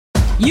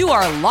You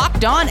are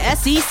Locked On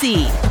SEC,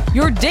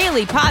 your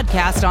daily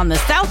podcast on the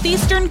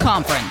Southeastern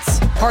Conference.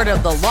 Part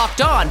of the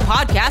Locked On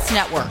Podcast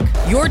Network,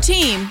 your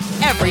team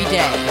every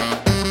day.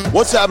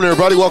 What's happening,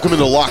 everybody? Welcome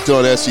into Locked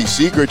On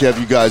SEC. Great to have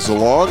you guys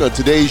along. On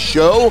today's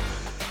show,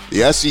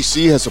 the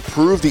SEC has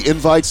approved the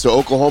invites to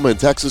Oklahoma and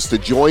Texas to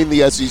join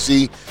the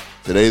SEC.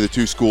 Today, the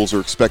two schools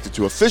are expected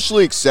to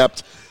officially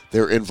accept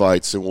their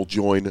invites and will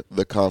join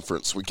the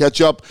conference. We catch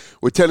up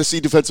with Tennessee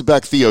defensive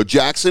back Theo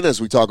Jackson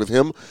as we talk with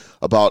him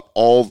about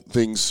all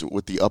things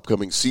with the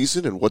upcoming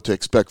season and what to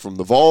expect from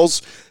the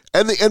Vols.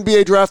 And the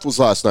NBA draft was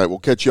last night. We'll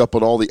catch you up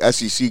on all the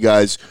SEC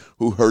guys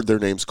who heard their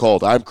names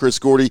called. I'm Chris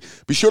Gordy.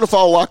 Be sure to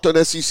follow Locked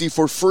On SEC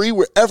for free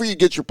wherever you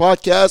get your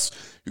podcasts.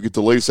 You get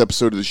the latest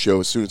episode of the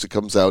show as soon as it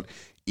comes out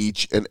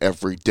each and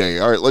every day.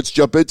 All right, let's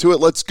jump into it.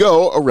 Let's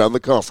go around the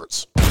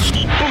conference.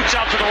 Boots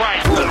out to the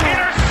right.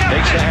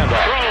 Takes the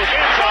handoff.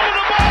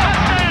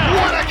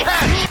 What a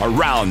catch!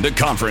 Around the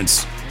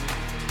conference.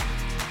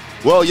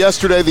 Well,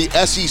 yesterday the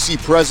SEC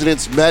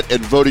presidents met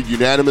and voted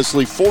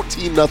unanimously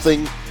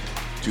 14-0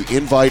 to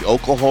invite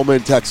Oklahoma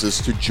and Texas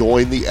to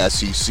join the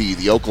SEC.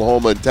 The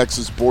Oklahoma and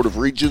Texas Board of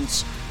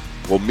Regents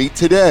will meet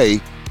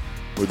today,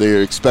 where they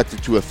are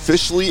expected to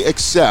officially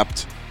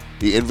accept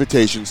the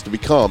invitations to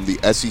become the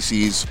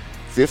SEC's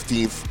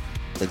 15th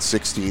and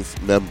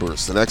 16th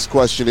members. The next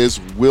question is,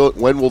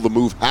 when will the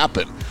move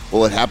happen?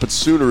 Will it happen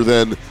sooner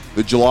than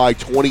the July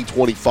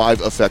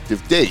 2025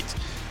 effective date?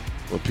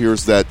 It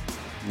appears that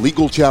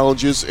legal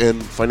challenges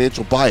and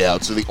financial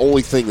buyouts are the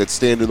only thing that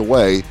stand in the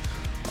way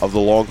of the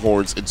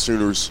Longhorns and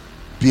Sooners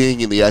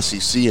being in the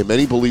SEC, and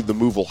many believe the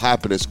move will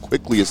happen as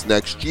quickly as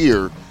next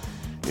year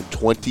in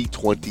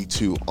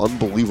 2022.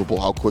 Unbelievable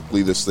how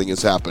quickly this thing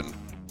has happened.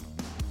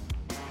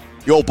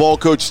 The old ball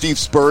coach Steve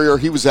Spurrier,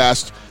 he was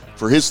asked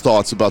for his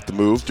thoughts about the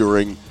move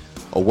during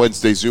a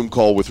Wednesday Zoom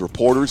call with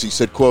reporters. He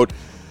said, quote,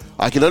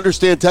 "I can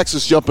understand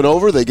Texas jumping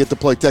over. They get to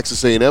play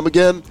Texas A&M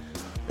again.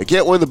 They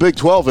can't win the Big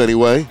 12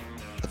 anyway.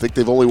 I think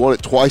they've only won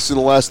it twice in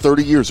the last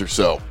 30 years or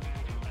so."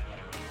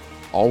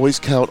 Always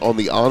count on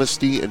the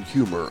honesty and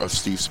humor of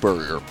Steve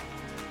Spurrier.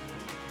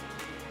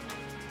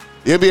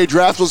 The NBA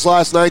draft was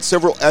last night.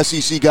 Several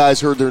SEC guys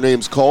heard their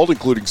names called,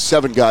 including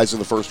 7 guys in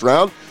the first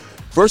round.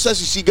 First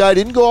SEC guy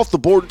didn't go off the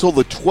board until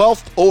the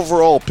 12th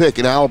overall pick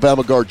in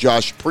Alabama guard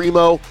Josh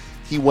Primo.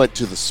 He went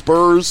to the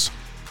Spurs.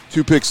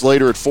 2 picks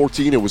later at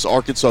 14, it was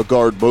Arkansas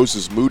guard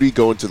Moses Moody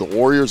going to the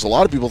Warriors. A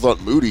lot of people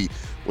thought Moody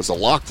was a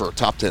lock for a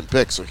top 10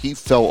 pick, so he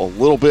fell a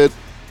little bit.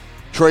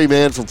 Trey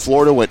Mann from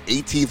Florida went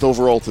 18th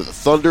overall to the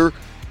Thunder.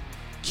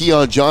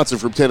 Keon Johnson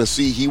from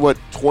Tennessee, he went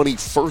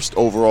 21st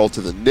overall to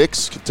the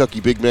Knicks.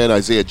 Kentucky big man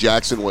Isaiah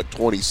Jackson went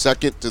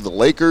 22nd to the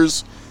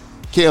Lakers.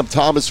 Cam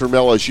Thomas from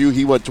LSU,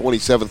 he went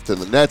 27th to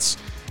the Nets.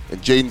 And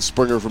Jaden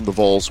Springer from the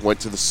Vols went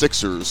to the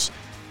Sixers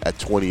at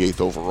 28th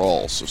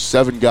overall. So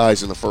 7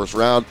 guys in the first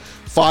round.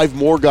 5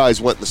 more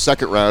guys went in the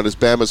second round as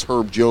Bama's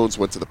Herb Jones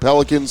went to the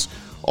Pelicans.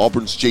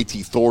 Auburn's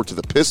JT Thor to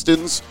the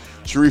Pistons.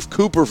 Sharif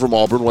Cooper from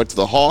Auburn went to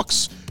the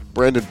Hawks.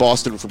 Brandon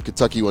Boston from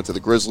Kentucky went to the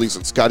Grizzlies.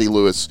 And Scotty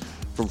Lewis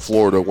from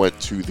Florida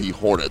went to the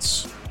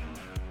Hornets.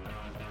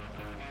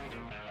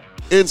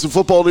 In some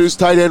football news,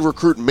 tight end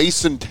recruit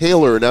Mason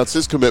Taylor announced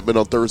his commitment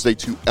on Thursday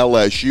to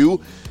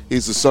LSU.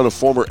 He's the son of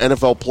former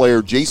NFL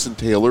player Jason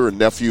Taylor and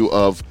nephew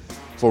of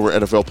former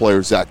NFL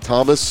player Zach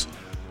Thomas.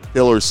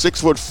 Taylor is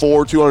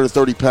 6'4",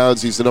 230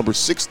 pounds. He's the number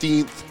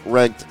 16th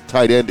ranked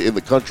tight end in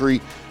the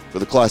country for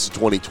the class of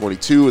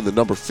 2022 and the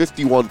number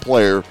 51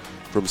 player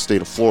from the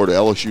state of Florida.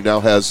 LSU now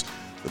has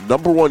the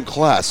number 1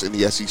 class in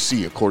the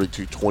SEC, according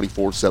to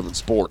 24/7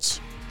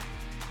 Sports.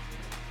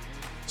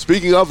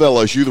 Speaking of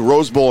LSU, the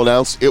Rose Bowl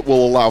announced it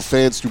will allow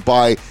fans to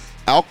buy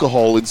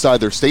alcohol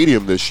inside their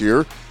stadium this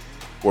year.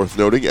 Worth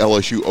noting,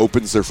 LSU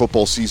opens their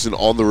football season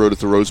on the road at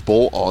the Rose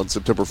Bowl on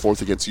September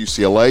 4th against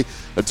UCLA.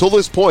 Until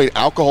this point,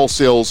 alcohol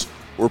sales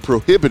were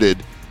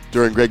prohibited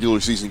during regular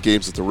season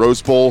games at the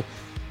Rose Bowl.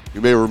 You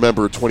may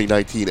remember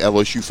 2019,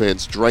 LSU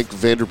fans drank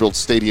Vanderbilt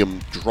Stadium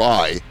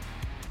dry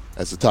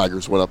as the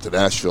Tigers went up to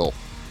Nashville.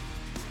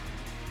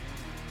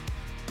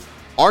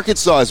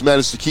 Arkansas has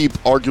managed to keep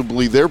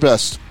arguably their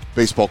best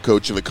baseball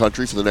coach in the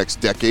country for the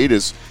next decade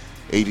as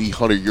AD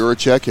Hunter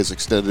Yurachek has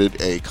extended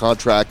a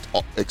contract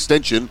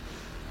extension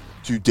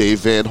to Dave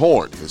Van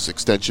Horn. His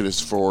extension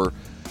is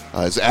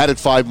has added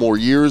 5 more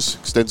years,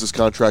 extends his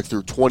contract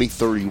through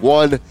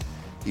 2031.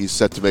 He's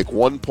set to make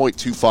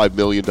 $1.25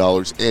 million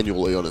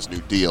annually on his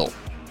new deal.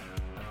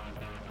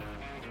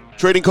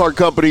 Trading card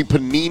company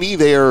Panini,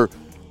 they are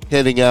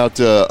handing out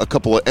a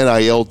couple of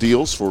NIL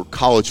deals for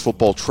college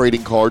football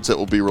trading cards that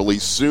will be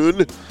released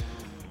soon.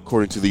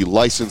 According to the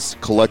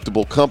licensed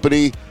collectible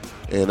company,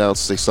 they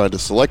announced they signed a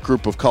select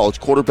group of college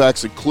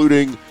quarterbacks,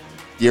 including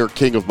Derek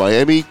King of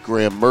Miami,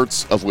 Graham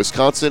Mertz of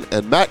Wisconsin,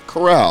 and Matt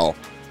Corral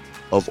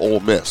of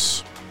Ole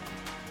Miss.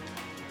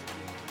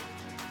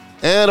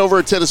 And over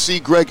at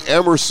Tennessee, Greg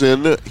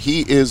Emerson,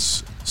 he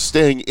is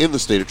staying in the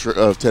state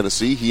of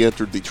Tennessee. He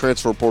entered the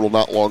transfer portal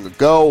not long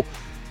ago.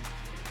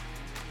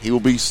 He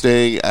will be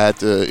staying at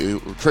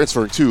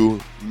transferring to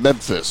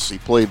Memphis. He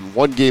played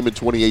 1 game in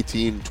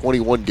 2018,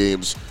 21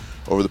 games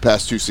over the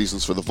past 2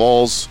 seasons for the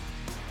Vols,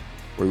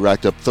 where he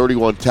racked up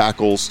 31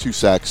 tackles, 2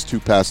 sacks, 2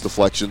 pass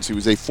deflections. He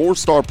was a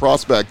 4-star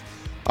prospect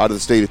out of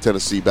the state of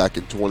Tennessee back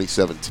in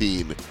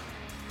 2017.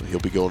 He'll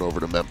be going over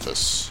to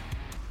Memphis.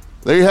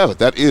 There you have it.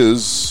 That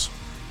is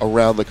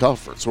around the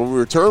conference. When we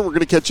return, we're going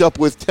to catch up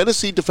with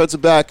Tennessee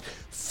defensive back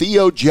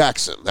Theo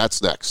Jackson.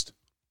 That's next.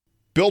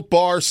 Built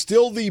Bar,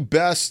 still the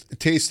best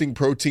tasting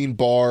protein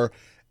bar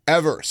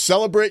ever.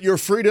 Celebrate your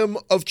freedom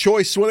of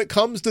choice when it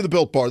comes to the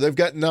Built Bar. They've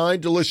got 9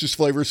 delicious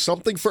flavors,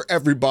 something for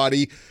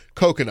everybody.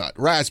 Coconut,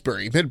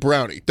 raspberry, mint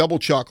brownie, double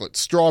chocolate,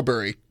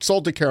 strawberry,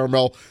 salted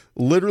caramel,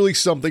 literally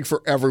something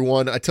for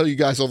everyone. I tell you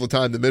guys all the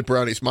time, the mint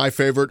brownie is my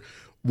favorite.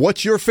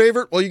 What's your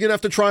favorite? Well, you're going to have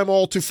to try them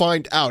all to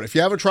find out. If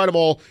you haven't tried them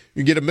all,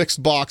 you can get a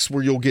mixed box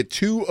where you'll get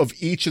 2 of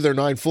each of their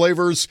 9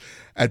 flavors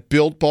at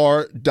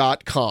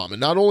BuiltBar.com. And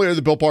not only are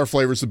the Built Bar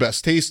flavors the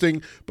best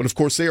tasting, but of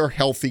course they are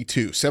healthy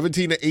too.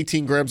 17 to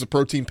 18 grams of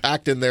protein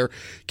packed in there.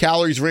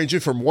 Calories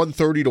ranging from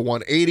 130 to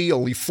 180.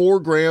 Only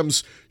 4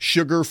 grams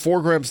sugar,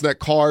 4 grams net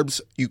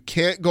carbs. You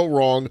can't go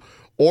wrong.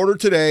 Order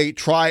today.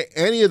 Try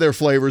any of their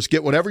flavors.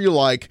 Get whatever you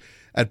like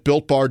at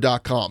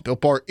BuiltBar.com.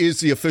 Built Bar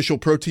is the official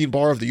protein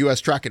bar of the U.S.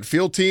 track and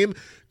field team.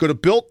 Go to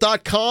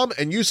Built.com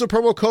and use the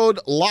promo code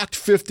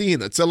LOCKED15.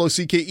 That's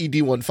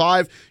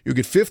LOCKED15. You'll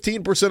get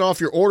 15% off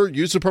your order.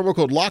 Use the promo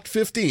code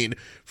LOCKED15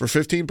 for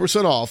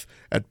 15% off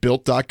at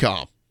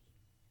Built.com.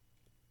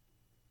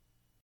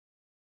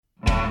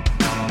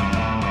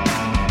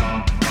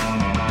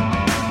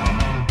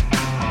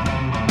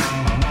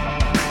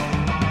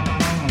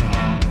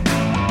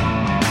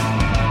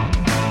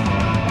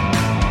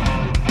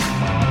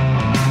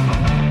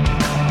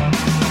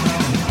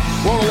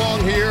 Rolling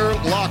along here,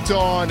 Locked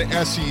On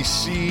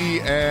SEC,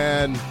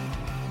 and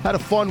had a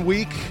fun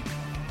week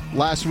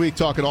last week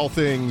talking all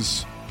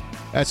things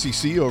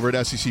SEC over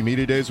at SEC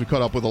Media Days. We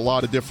caught up with a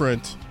lot of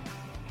different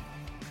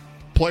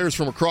players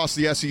from across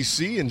the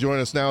SEC, and joining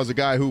us now is a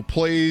guy who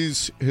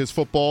plays his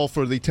football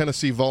for the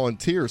Tennessee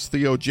Volunteers.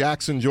 Theo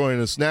Jackson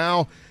joining us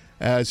now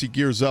as he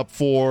gears up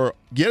for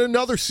yet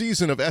another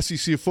season of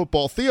SEC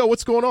football. Theo,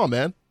 what's going on,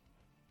 man?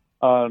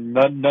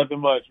 Nothing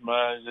much,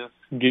 man. Just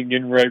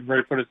getting ready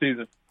for the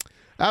season.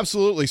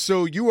 Absolutely.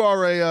 So you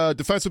are a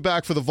defensive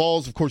back for the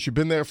Vols. Of course, you've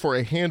been there for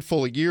a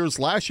handful of years.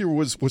 Last year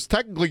was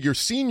technically your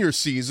senior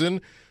season.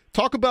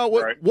 Talk about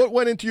what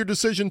went into your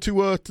decision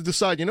to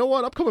decide, you know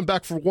what, I'm coming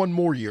back for one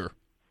more year.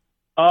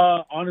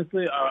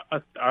 Honestly,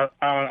 I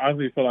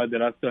honestly feel like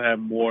that I still have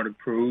more to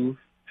prove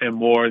and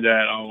more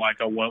that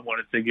I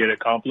wanted to get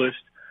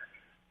accomplished.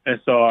 And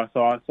so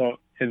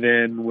and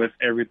then with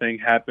everything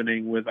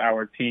happening with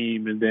our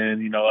team, and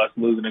then us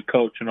losing a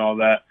coach and all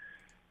that.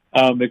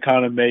 It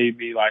kind of made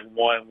me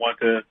want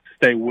to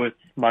stay with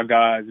my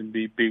guys and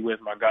be with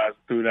my guys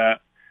through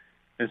that.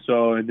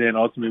 And then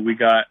ultimately we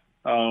got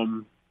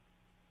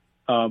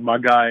my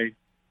guy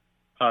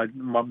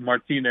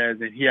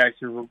Martinez, and he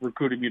actually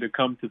recruited me to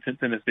come to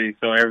Tennessee.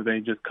 So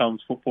everything just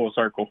comes full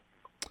circle.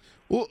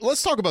 Well,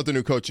 let's talk about the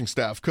new coaching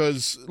staff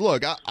because,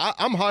 look,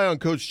 I'm high on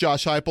Coach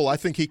Josh Heupel. I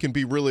think he can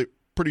be really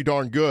pretty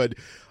darn good.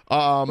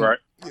 Right.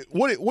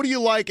 What do you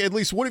like? At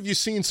least what have you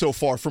seen so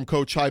far from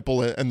Coach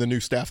Heupel and the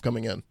new staff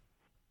coming in?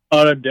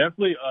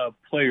 Definitely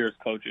players,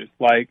 coaches.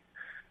 Like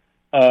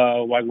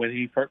when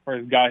he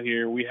first got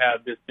here, we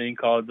had this thing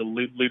called the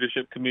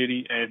leadership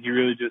committee, and he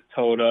really just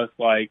told us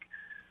like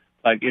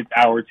it's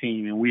our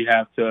team, and we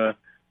have to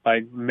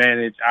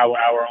manage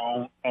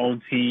our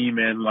own team,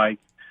 and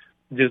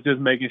just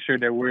making sure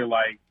that we're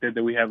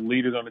that we have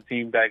leaders on the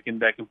team that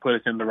can put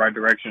us in the right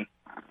direction.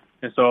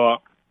 And so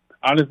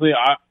honestly,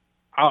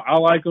 I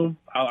like him.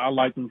 I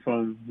like him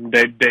from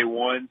day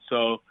one.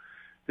 So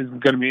this is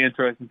going to be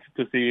interesting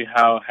to see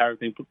how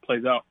everything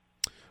plays out.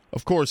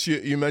 Of course,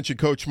 you mentioned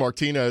Coach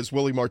Martinez,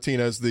 Willie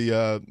Martinez,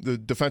 the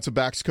defensive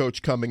backs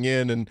coach coming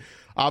in, and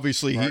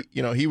obviously right.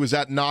 he was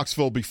at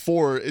Knoxville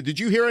before. Did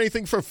you hear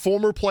anything from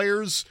former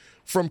players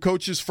from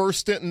Coach's first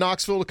stint in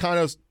Knoxville, kind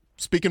of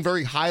speaking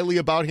very highly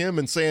about him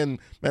and saying,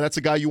 "Man, that's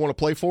a guy you want to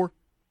play for"?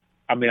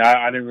 I mean,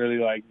 I didn't really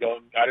go.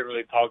 I didn't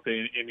really talk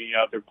to any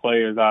other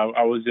players.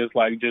 I was just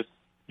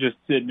just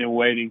sitting and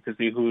waiting to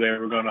see who they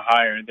were going to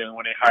hire, and then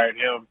when they hired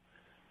him,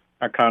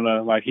 I kind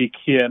of he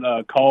had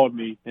called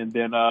me, and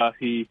then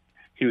he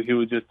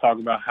was just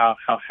talking about how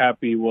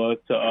happy he was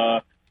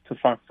to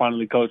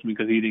finally coach me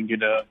because he didn't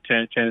get a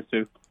chance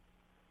to.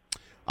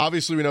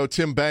 Obviously, we know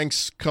Tim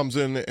Banks comes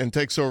in and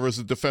takes over as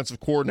the defensive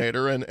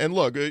coordinator, and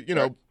look,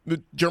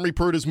 Jeremy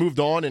Pruitt has moved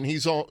on, and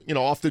he's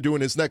off to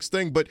doing his next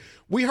thing. But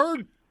we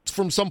heard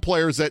from some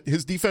players that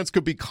his defense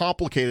could be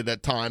complicated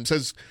at times.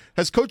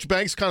 Has Coach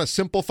Banks kind of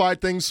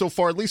simplified things so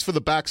far, at least for the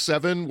back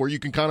seven, where you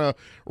can kind of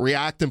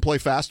react and play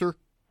faster?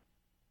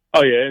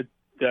 Oh yeah, it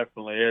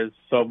definitely is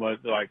so much.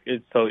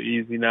 It's so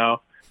easy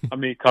now. I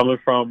mean, coming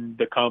from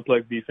the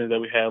complex defense that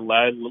we had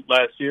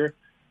last year,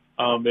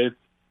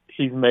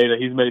 he's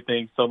made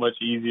things so much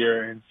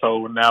easier, and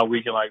so now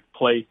we can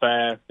play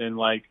fast and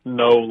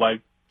know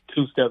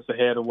 2 steps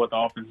ahead of what the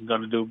offense is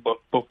going to do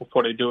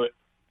before they do it.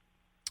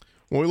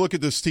 When we look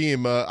at this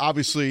team,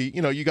 obviously,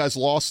 you guys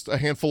lost a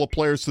handful of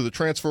players to the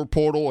transfer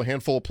portal, a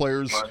handful of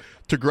players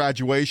to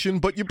graduation,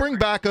 but you bring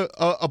back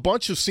a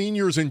bunch of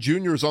seniors and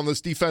juniors on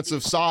this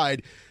defensive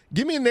side.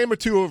 Give me a name or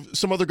two of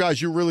some other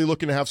guys you're really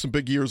looking to have some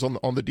big years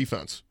on the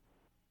defense.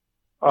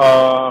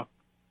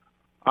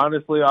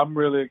 Honestly, I'm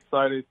really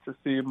excited to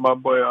see my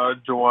boy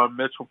Juwan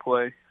Mitchell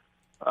play.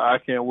 I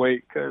can't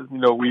wait because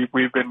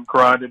we've been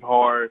grinding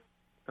hard,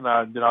 and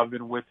I've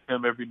been with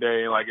him every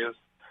day. I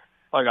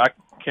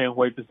can't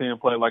wait to see him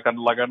play.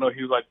 I know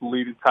he was the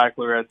leading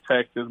tackler at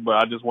Texas, but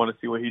I just want to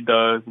see what he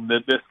does in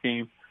this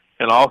scheme.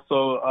 And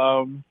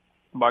also,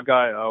 my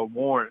guy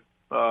Warren,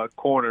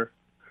 corner.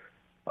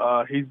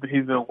 He's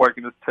been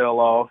working his tail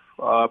off,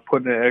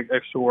 putting in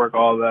extra work,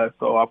 all that.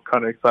 So I'm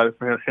kind of excited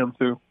for him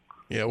too.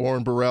 Yeah,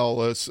 Warren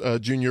Burrell is a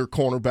junior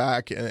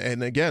cornerback.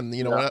 And again,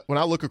 when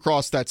I look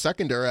across that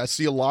secondary, I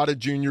see a lot of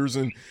juniors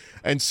and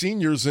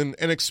seniors and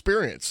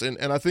experience.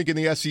 And I think in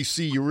the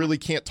SEC, you really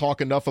can't talk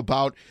enough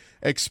about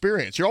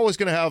experience. You're always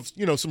going to have,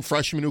 some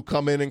freshmen who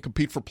come in and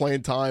compete for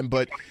playing time.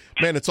 But,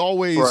 man, it's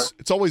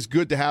always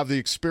good to have the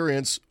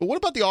experience. But what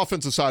about the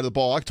offensive side of the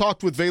ball? I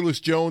talked with Velus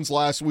Jones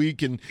last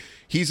week, and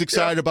he's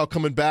excited about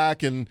coming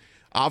back. And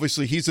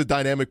obviously, he's a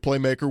dynamic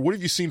playmaker. What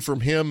have you seen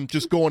from him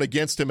just going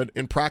against him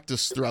in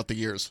practice throughout the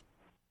years?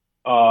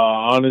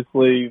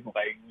 Honestly,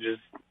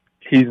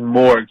 he's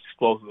more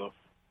explosive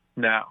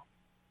now.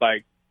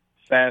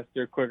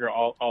 Faster, quicker,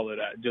 all of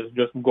that. Just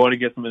going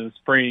against him in the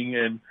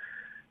spring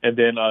and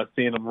then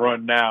seeing him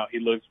run now, he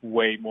looks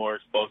way more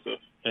explosive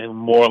and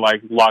more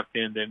locked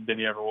in than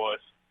he ever was.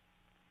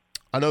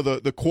 I know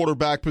the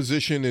quarterback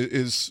position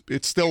it's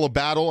still a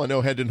battle. I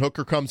know Hendon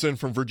Hooker comes in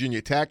from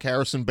Virginia Tech.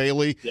 Harrison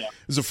Bailey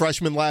is a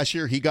freshman last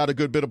year. He got a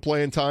good bit of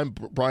playing time.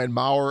 Brian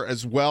Maurer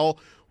as well.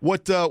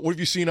 What have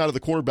you seen out of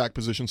the quarterback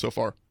position so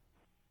far?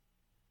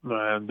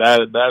 Man,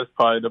 that is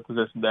probably the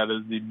position that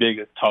is the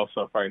biggest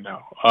toss-up right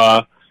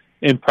now.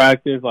 In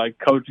practice,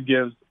 Coach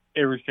gives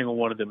every single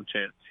one of them a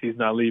chance. He's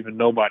not leaving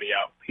nobody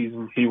out.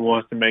 He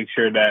wants to make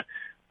sure that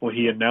when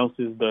he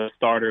announces the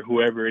starter,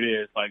 whoever it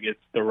is, it's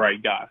the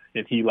right guy,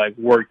 and he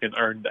worked and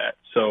earned that.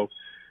 So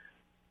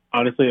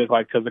honestly, it's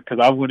because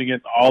I went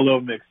against all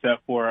of them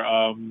except for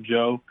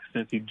Joe,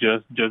 since he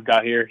just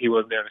got here. He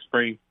wasn't there in the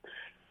spring.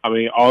 I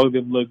mean, all of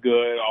them look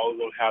good. All of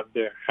them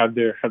have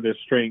their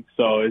strengths.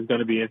 So it's going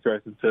to be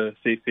interesting to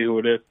see who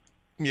it is.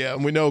 Yeah,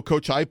 and we know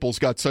Coach Heupel's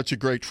got such a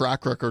great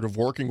track record of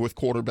working with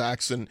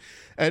quarterbacks.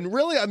 And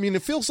really, I mean,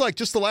 it feels like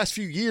just the last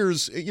few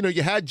years, you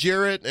had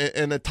Jarrett,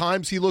 and at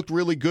times he looked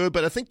really good,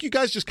 but I think you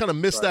guys just kind of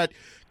missed that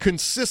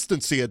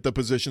consistency at the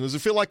position. Does it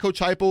feel like Coach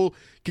Heupel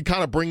can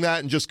kind of bring that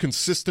and just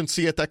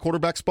consistency at that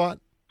quarterback spot?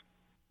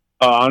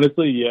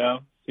 Honestly, yeah.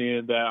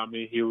 Seeing that, I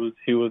mean, he was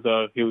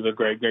a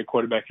great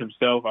quarterback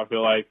himself. I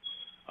feel like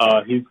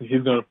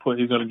he's gonna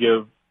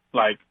give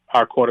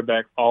our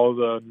quarterback all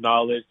the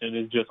knowledge, and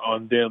it's just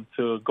on them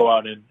to go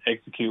out and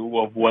execute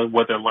what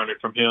they're learning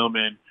from him,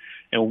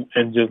 and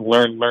just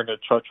learn to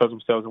trust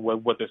themselves and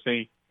what they're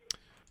seeing.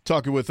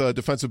 Talking with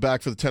defensive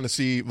back for the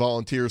Tennessee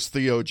Volunteers,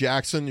 Theo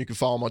Jackson. You can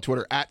follow him on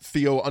Twitter at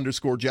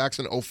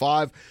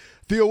Theo_Jackson05.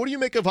 Theo, what do you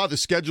make of how the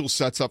schedule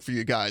sets up for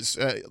you guys?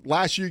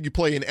 Last year you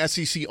play an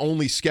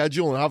SEC-only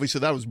schedule, and obviously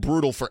that was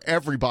brutal for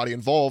everybody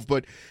involved.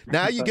 But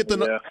now you get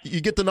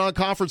the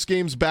non-conference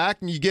games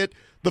back, and you get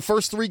the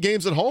first 3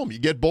 games at home. You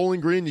get Bowling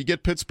Green, you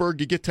get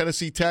Pittsburgh, you get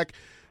Tennessee Tech.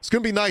 It's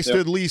going to be nice to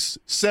at least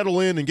settle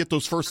in and get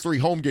those first 3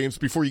 home games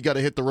before you got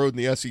to hit the road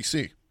in the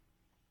SEC.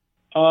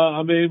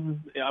 I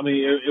mean,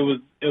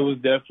 it was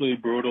definitely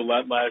brutal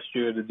last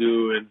year to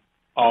do in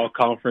all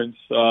conference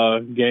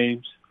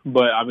games,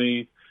 but I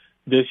mean,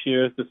 this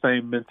year it's the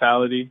same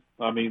mentality.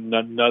 I mean,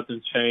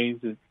 nothing's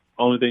changed. The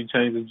only thing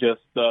changed is just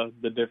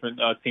the different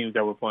teams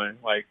that we're playing.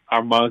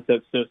 Our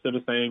mindset's still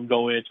the same.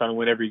 Go in, trying to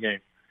win every game.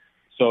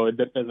 So it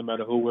doesn't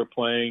matter who we're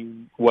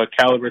playing, what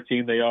caliber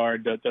team they are.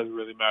 That doesn't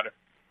really matter.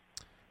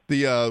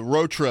 The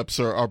road trips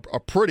are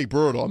pretty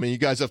brutal. I mean, you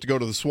guys have to go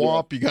to the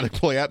Swamp. You got to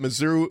play at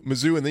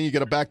Mizzou, and then you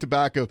get a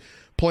back-to-back of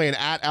playing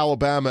at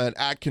Alabama and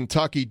at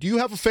Kentucky. Do you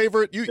have a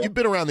favorite? You've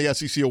been around the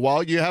SEC a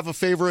while. Do you have a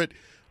favorite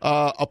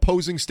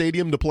opposing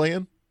stadium to play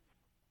in?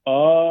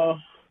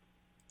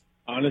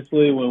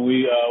 Honestly, when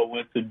we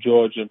went to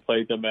Georgia and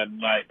played them at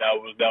night, that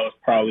was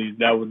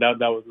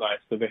nice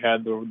because they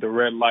had the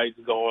red lights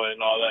going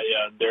and all that.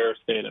 Yeah, their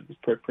stadium is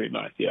pretty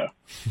nice. Yeah.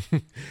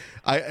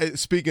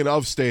 Speaking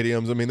of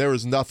stadiums, I mean, there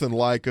is nothing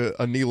like a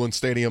Neyland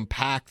Stadium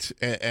packed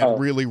and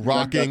really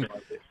rocking.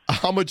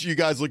 How much are you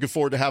guys looking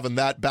forward to having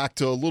that back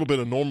to a little bit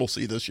of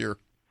normalcy this year?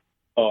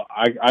 Oh,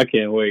 I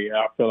can't wait.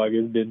 I feel like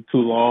it's been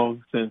too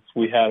long since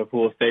we had a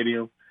full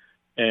stadium.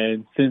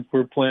 And since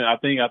we're playing, I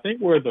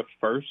think we're the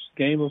first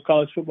game of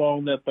college football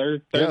on that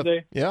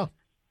Thursday. Yeah.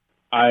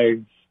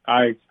 I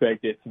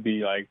expect it to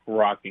be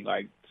rocking,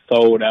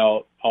 sold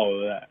out, all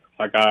of that.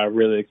 I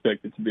really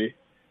expect it to be.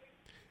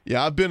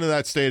 Yeah, I've been to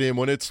that stadium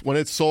when it's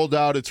sold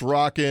out, it's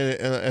rocking,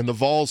 and the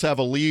Vols have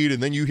a lead,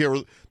 and then you hear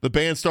the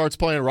band starts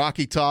playing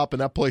Rocky Top,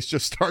 and that place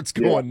just starts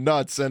going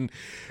nuts. And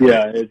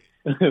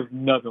There's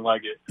nothing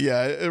like it.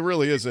 Yeah, it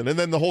really isn't. And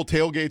then the whole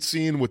tailgate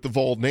scene with the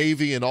Vol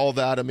Navy and all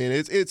that. I mean,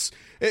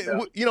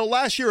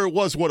 last year it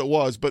was what it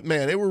was, but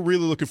man, they were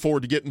really looking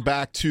forward to getting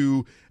back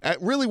to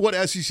really what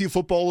SEC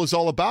football is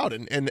all about,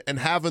 and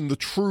having the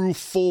true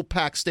full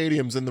packed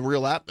stadiums and the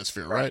real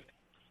atmosphere, right?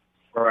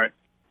 Right.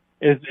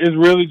 It's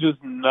really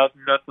just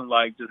nothing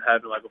like just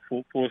having like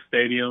a full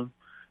stadium.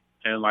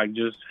 And, like,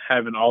 just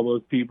having all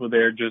those people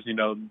there, just,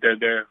 they're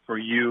there for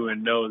you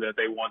and know that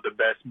they want the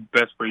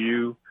best for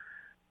you.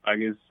 Like,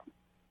 it's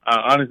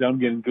honestly, I'm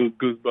getting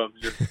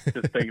goosebumps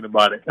just thinking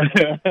about it.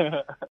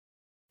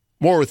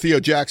 More with Theo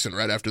Jackson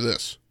right after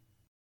this.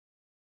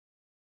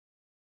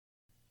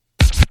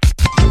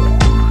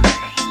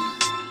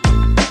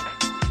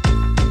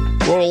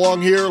 Going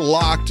along here,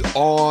 Locked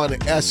On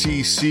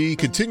SEC,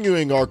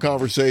 continuing our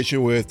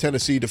conversation with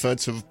Tennessee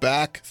defensive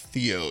back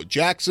Theo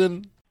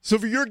Jackson. So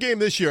for your game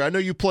this year, I know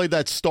you played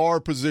that star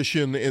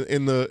position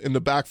in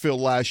the backfield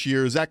last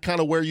year. Is that kind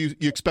of where you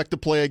expect to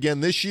play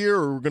again this year,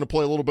 or we're going to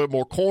play a little bit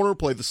more corner,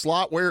 play the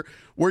slot? Where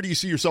do you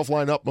see yourself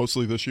line up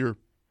mostly this year?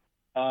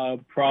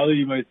 Probably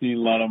you might see a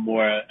lot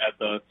more at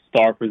the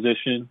star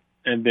position,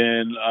 and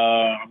then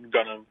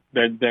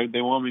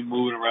they want me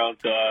moving around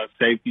to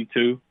safety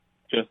too,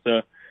 just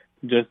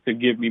to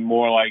give me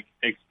more like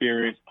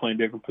experience playing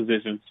different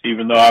positions.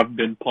 Even though I've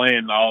been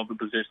playing all the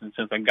positions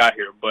since I got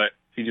here, but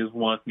he just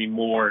wants me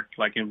more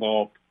like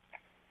involved.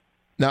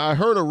 Now, I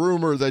heard a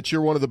rumor that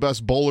you're one of the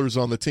best bowlers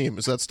on the team.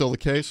 Is that still the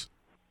case?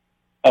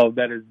 Oh,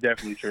 that is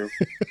definitely true.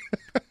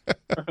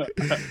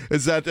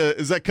 Is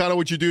that kind of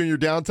what you do in your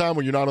downtime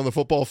when you're not on the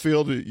football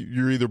field?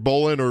 You're either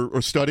bowling or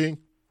studying?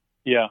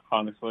 Yeah,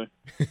 honestly.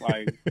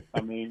 Like,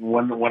 I mean,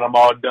 when I'm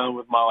all done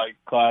with my like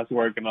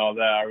classwork and all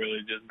that, I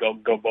really just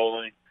go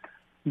bowling,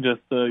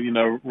 just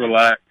to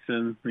relax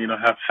and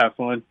have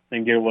fun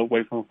and get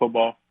away from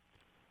football.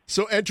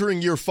 So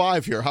entering year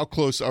 5 here, how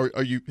close are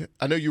you?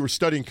 I know you were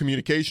studying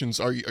communications.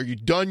 Are you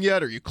done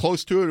yet? Are you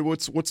close to it?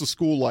 What's the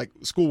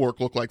schoolwork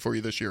look like for you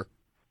this year?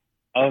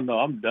 Oh no,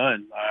 I'm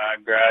done. I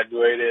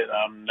graduated.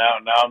 Now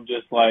I'm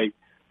just like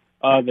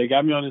they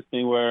got me on this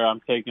thing where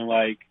I'm taking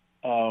like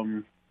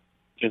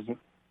just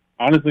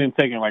honestly I'm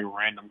taking like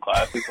random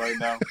classes right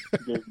now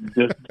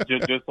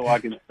just so I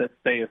can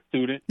stay a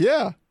student.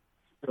 Yeah.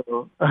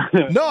 So,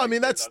 no, I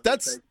mean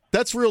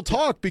that's real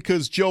talk,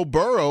 because Joe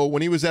Burrow,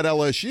 when he was at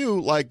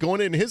LSU, like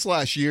going in his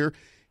last year,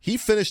 he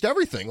finished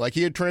everything. Like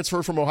he had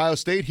transferred from Ohio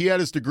State. He had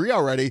his degree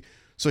already.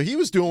 So he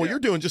was doing what you're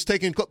doing, just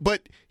taking –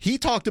 but he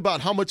talked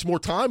about how much more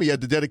time he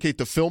had to dedicate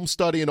to film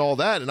study and all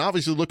that, and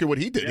obviously look at what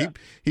he did. Yeah.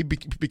 He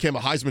became a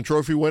Heisman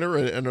Trophy winner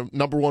and a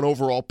number 1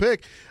 overall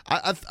pick.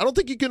 I don't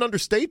think you can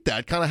understate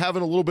that, kind of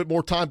having a little bit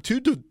more time to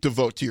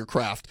devote to your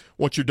craft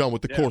once you're done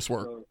with the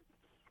coursework.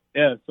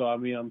 So I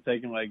mean, I'm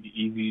taking like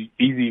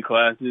easy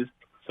classes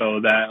so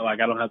that like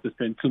I don't have to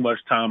spend too much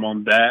time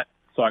on that,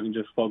 so I can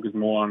just focus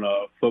more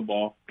on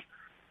football.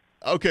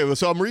 Okay, well,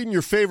 so I'm reading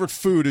your favorite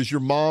food is your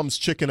mom's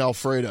chicken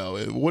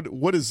Alfredo.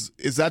 What is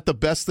that the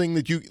best thing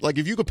that you like?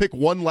 If you could pick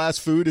one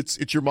last food,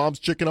 it's your mom's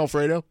chicken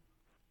Alfredo.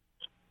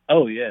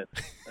 Oh yeah,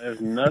 there's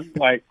nothing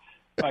like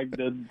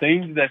the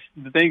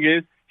thing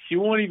is she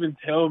won't even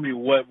tell me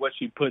what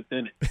she puts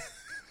in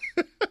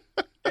it,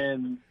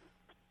 and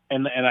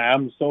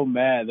I'm so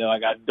mad that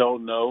like I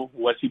don't know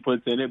what she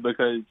puts in it,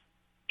 because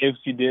if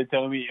she did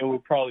tell me, it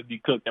would probably be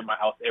cooked at my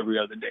house every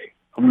other day.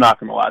 I'm not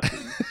gonna lie to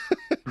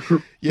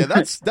you. Yeah,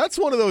 that's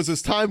one of those.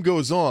 As time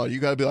goes on, you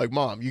got to be like,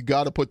 Mom, you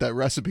got to put that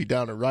recipe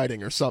down in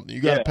writing or something.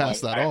 You got to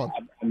pass that on.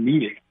 I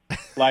need it.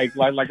 Like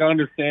I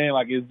understand,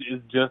 like it's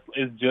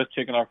just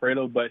chicken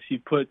Alfredo, but she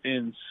puts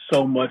in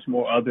so much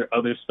more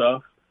other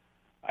stuff.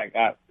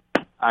 I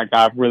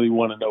really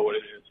want to know what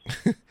it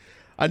is.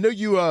 I know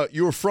you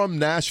were from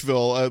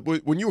Nashville.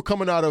 When you were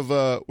coming out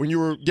of when you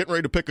were getting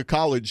ready to pick a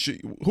college,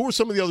 who were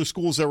some of the other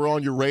schools that were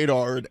on your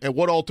radar, and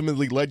what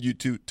ultimately led you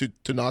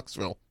to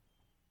Knoxville?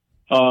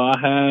 I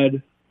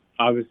had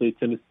obviously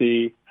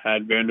Tennessee,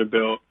 had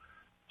Vanderbilt,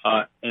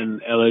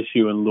 and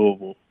LSU and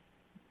Louisville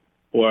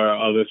were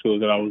other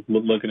schools that I was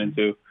looking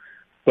into.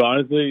 So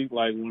honestly,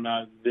 like when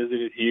I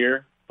visited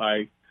here,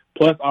 like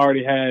plus I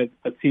already had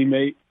a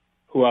teammate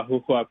who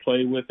I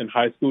played with in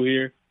high school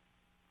here.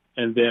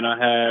 And then I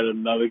had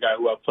another guy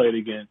who I played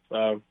against,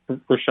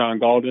 Rashawn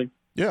Golden.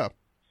 Yeah.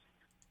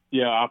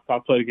 Yeah, I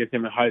played against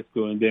him in high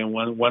school. And then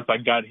once I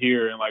got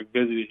here and, like,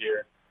 visited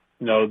here,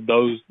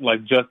 those,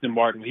 like, Justin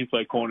Martin, he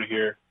played corner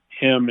here,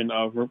 him and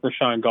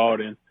Rashawn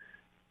Golden,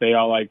 they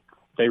all, like,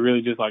 they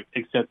really just, like,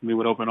 accepted me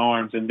with open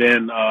arms. And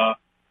then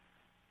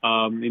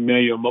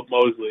Emmanuel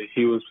Mosley,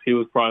 he was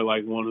probably,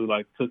 like, one who,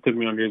 like, took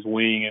me under his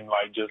wing and,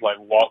 like, just, like,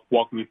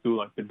 walked me through,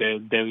 like, the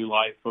daily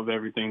life of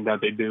everything that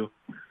they do.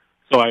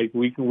 So like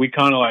we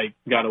kind of like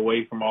got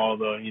away from all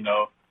the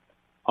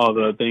all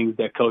the things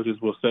that coaches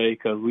will say,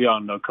 because we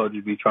all know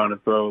coaches be trying to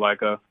throw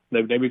like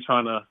they be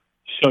trying to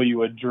show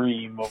you a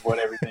dream of what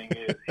everything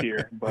is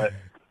here, but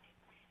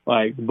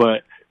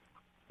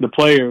the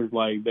players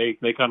like they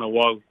kind of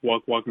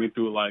walk me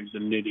through like the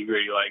nitty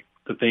gritty, like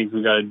the things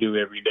we got to do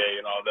every day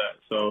and all that.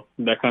 So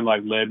that kind of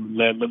like led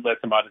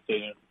to my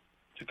decision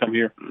come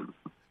here.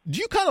 Do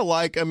you kind of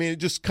like, I mean,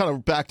 just kind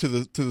of back to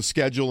the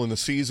schedule and the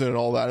season and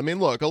all that. I mean,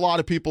 look, a lot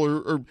of people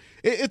are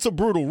it's a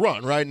brutal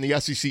run, right? In the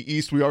SEC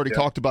East, we already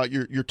talked about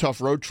your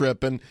tough road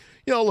trip. And,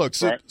 you know, look,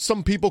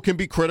 some people can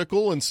be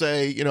critical and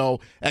say, you know,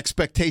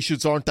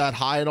 expectations aren't that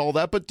high and all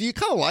that. But do you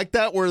kind of like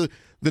that where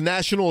the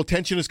national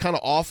attention is kind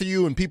of off of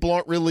you and people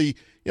aren't really,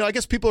 you know, I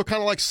guess people are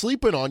kind of like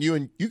sleeping on you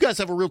and you guys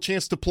have a real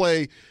chance to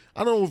play,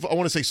 I don't know if I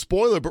want to say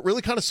spoiler, but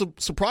really kind of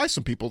surprise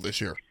some people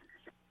this year?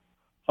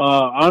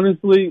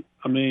 Honestly,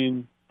 I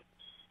mean,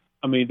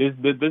 this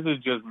is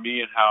just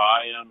me and how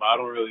I am. I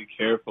don't really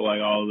care for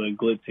like all the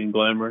glitz and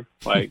glamour,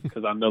 like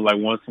because I know like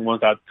once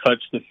I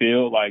touch the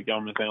field, like you know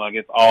what I'm saying,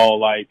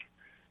 like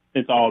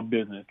it's all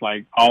business.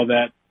 Like all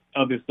that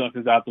other stuff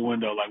is out the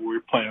window. Like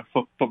we're playing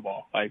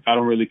football. Like I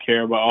don't really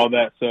care about all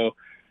that. So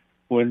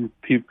when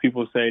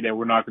people say that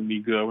we're not going to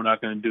be good, we're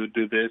not going to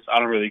do this, I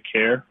don't really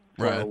care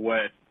for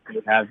what they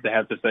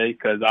have to say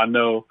because I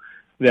know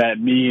that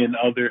me and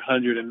other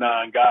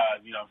 109 guys,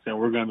 you know what I'm saying,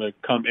 we're going to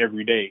come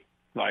every day.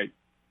 Like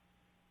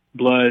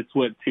blood,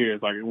 sweat,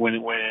 tears, like when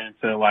it went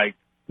into like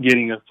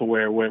getting us to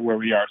where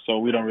we are. So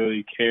we don't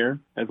really care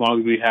as long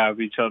as we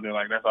have each other.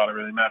 Like that's all that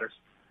really matters.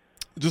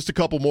 Just a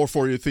couple more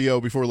for you, Theo,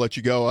 before we let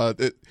you go.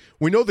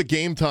 We know the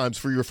game times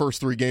for your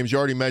first three games. You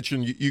already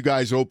mentioned you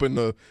guys opened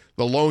the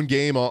lone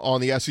game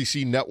on the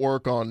SEC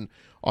Network on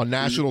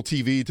national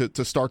TV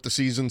to start the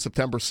season,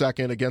 September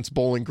 2nd against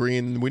Bowling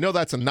Green. We know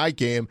that's a night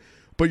game.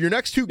 But your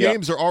next two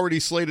games are already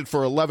slated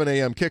for 11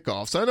 a.m.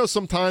 kickoffs. I know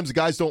sometimes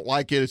guys don't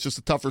like it. It's just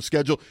a tougher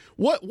schedule.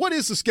 What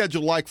is the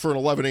schedule like for an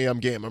 11 a.m.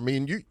 game? I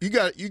mean, you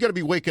got to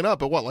be waking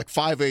up at like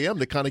 5 a.m.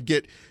 to kind of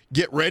get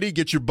ready,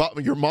 get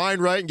your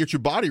mind right, and get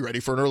your body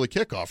ready for an early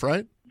kickoff,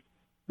 right?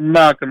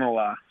 Not gonna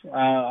lie,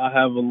 I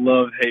have a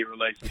love-hate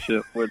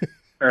relationship with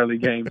early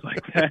games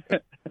like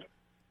that.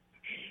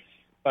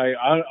 Like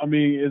I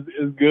mean,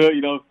 it's good.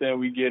 You know what I'm saying?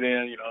 We get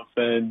in. You know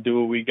what I'm saying? Do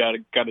what we got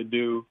to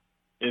do.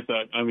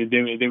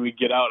 Then we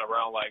get out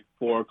around like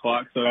 4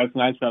 o'clock, so that's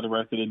nice for the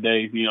rest of the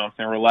day. You know what I'm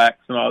saying? Relax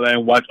and all that,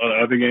 and watch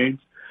other games.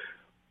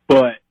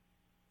 But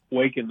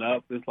waking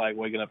up, it's like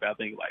waking up. I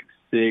think like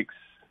 6.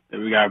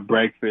 Then we got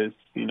breakfast.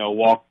 You know,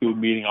 walk through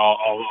meeting,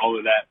 all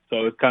of that.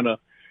 So it's kind of,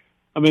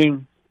 I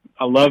mean,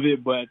 I love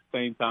it, but at the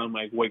same time,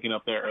 like waking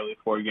up there early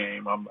for a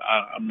game, I'm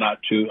not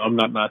too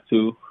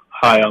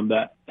high on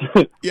that.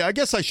 Yeah, I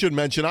guess I should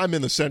mention I'm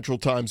in the Central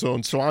Time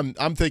Zone, so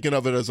I'm thinking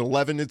of it as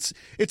 11.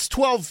 It's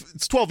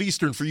 12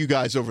 Eastern for you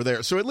guys over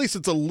there, so at least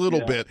it's a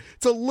little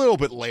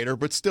bit later,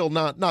 but still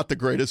not the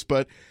greatest.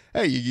 But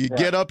hey, you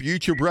get up, you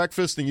eat your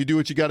breakfast, and you do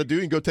what you got to do,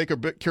 and go take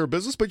care of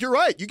business. But you're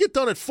right, you get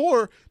done at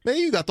 4, man,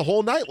 you got the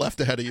whole night left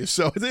ahead of you,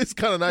 so it's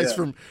kind of nice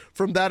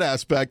from that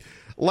aspect.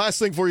 Last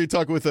thing for you,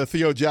 talk with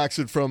Theo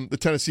Jackson from the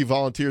Tennessee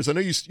Volunteers. I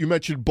know you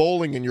mentioned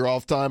bowling in your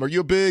off time. Are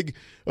you a big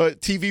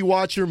TV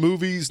watcher,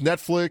 movies,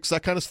 Netflix,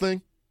 that kind of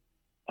thing?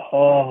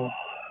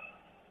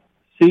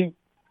 See,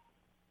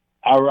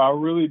 I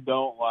really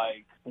don't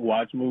like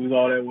watch movies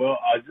all that well.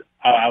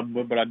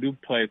 But I do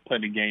play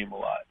the game a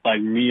lot.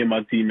 Like me and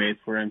my teammates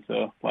were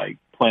into like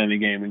playing the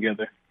game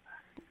together.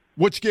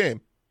 Which game?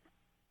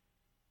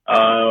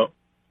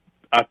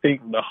 I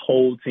think the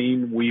whole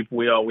team we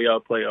all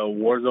play a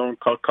Warzone,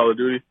 Call of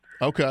Duty.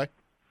 Okay.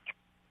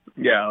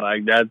 Yeah,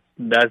 like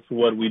that's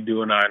what we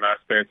do in our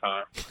spare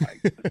time.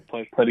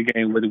 Like play the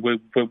game with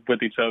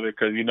each other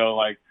because you know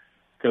like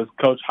because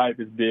Coach Hype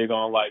is big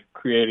on like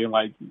creating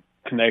like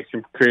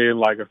connection, creating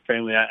like a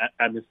family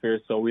atmosphere.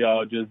 So we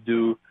all just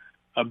do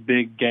a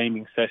big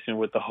gaming session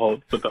with the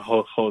whole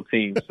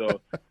team.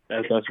 So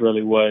that's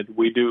really what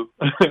we do.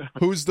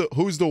 Who's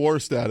the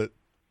worst at it?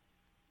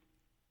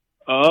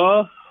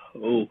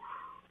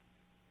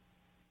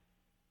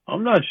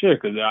 I'm not sure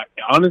because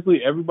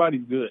honestly,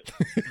 everybody's good.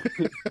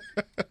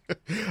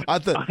 I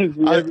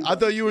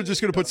thought you were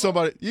just going to put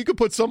somebody. You could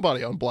put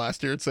somebody on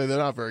blast here and say they're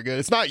not very good.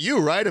 It's not you,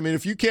 right? I mean,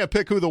 if you can't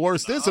pick who the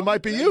worst is, it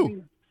might be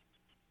you.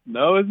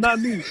 No, it's not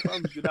me.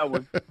 That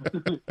one.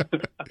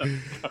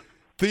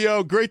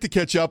 Theo, great to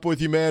catch up with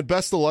you, man.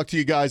 Best of luck to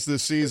you guys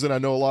this season. I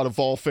know a lot of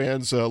Vol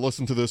fans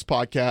listen to this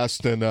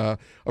podcast and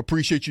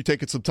appreciate you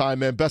taking some time,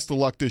 man. Best of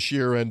luck this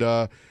year and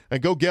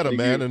go get them,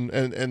 man,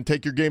 and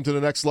take your game to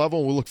the next level.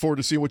 And we'll look forward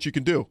to seeing what you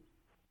can do.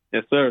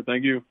 Yes, sir.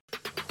 Thank you.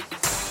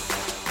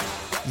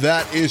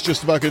 That is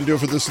just about going to do it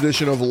for this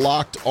edition of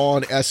Locked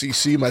On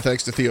SEC. My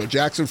thanks to Theo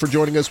Jackson for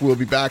joining us. We'll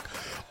be back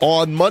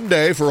on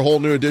Monday for a whole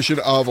new edition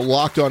of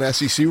Locked On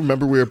SEC.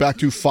 Remember, we are back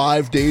to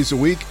 5 days a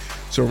week.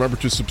 So remember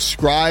to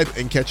subscribe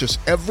and catch us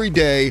every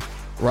day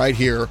right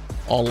here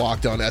on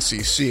Locked On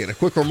SEC. And a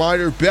quick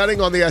reminder, betting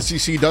on the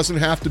SEC doesn't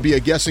have to be a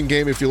guessing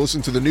game if you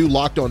listen to the new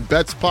Locked On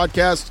Bets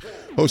podcast,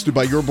 hosted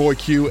by your boy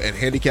Q and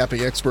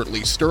handicapping expert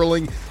Lee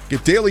Sterling.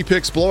 Get daily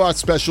picks, blowout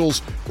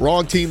specials,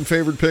 wrong team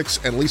favored picks,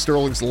 and Lee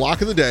Sterling's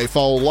Lock of the Day.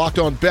 Follow Locked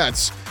On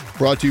Bets,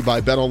 brought to you by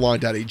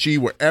BetOnline.ag,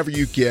 wherever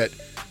you get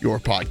your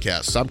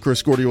podcasts. I'm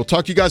Chris Gordy. We'll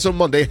talk to you guys on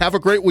Monday. Have a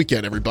great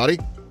weekend, everybody.